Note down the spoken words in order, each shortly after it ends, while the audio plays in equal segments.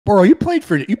Boro, you played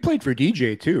for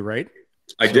DJ too, right?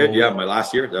 I did, yeah. My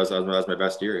last year, that was my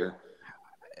best year. Yeah.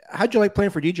 How'd you like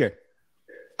playing for DJ?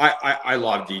 I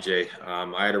love DJ.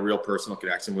 I had a real personal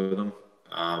connection with him.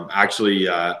 Actually,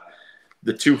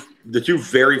 the two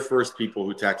very first people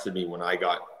who texted me when I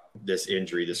got this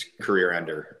injury, this career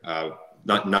ender,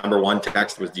 number one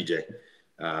text was DJ.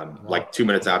 Like 2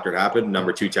 minutes after it happened.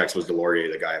 Number two text was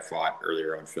Delorier, the guy I fought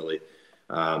earlier on Philly.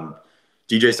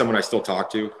 DJ is someone I still talk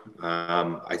to.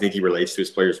 I think he relates to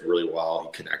his players really well.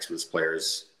 He connects with his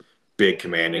players. Big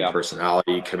commanding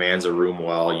personality, commands a room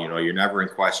well. You know, you're never in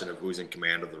question of who's in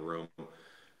command of the room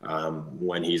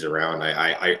when he's around.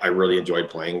 I really enjoyed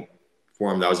playing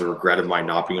for him. That was a regret of mine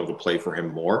not being able to play for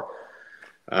him more.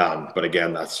 But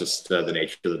again, that's just the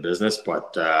nature of the business.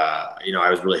 But, you know,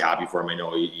 I was really happy for him. I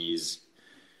know he's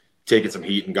taken some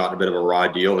heat and gotten a bit of a raw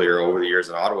deal here over the years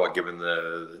in Ottawa, given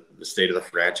the state of the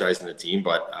franchise and the team.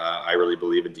 But I really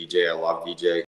believe in DJ. I love DJ.